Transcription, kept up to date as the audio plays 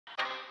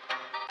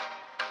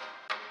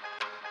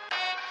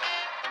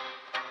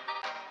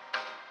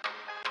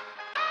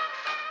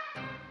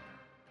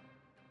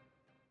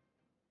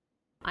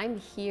I'm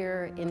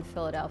here in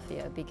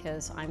Philadelphia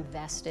because I'm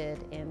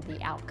vested in the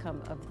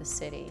outcome of the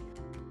city.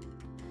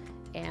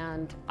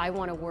 And I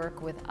want to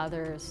work with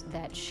others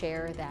that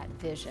share that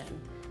vision.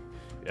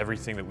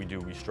 Everything that we do,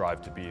 we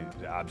strive to be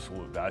the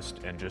absolute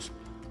best, and just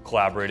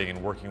collaborating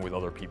and working with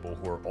other people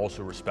who are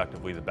also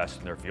respectively the best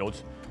in their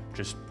fields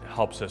just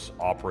helps us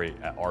operate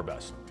at our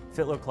best.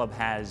 Fitler Club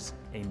has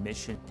a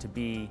mission to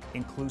be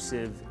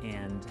inclusive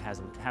and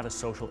have a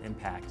social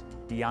impact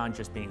beyond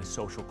just being a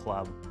social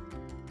club.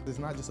 It's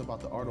not just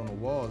about the art on the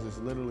walls, it's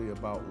literally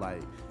about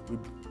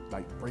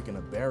breaking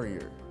a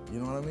barrier. You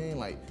know what I mean?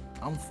 Like,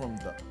 I'm from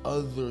the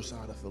other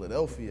side of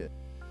Philadelphia.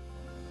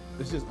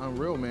 It's just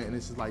unreal, man, and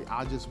it's just like,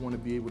 I just want to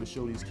be able to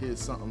show these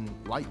kids something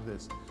like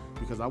this,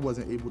 because I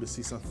wasn't able to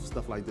see some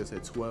stuff like this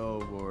at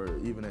 12 or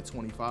even at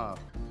 25.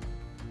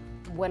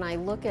 When I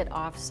look at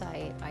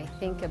Offsite, I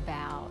think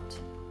about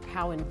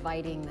how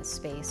inviting the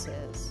space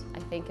is. I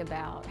think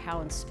about how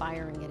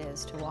inspiring it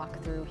is to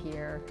walk through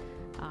here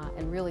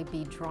and really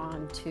be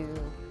drawn to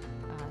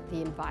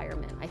the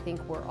environment. I think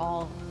we're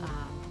all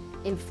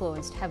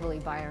influenced heavily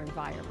by our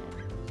environment.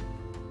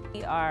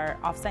 We are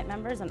Offsite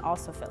members and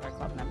also Fitler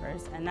Club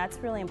members, and that's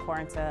really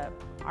important to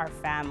our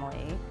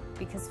family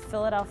because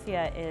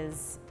Philadelphia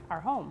is our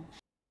home.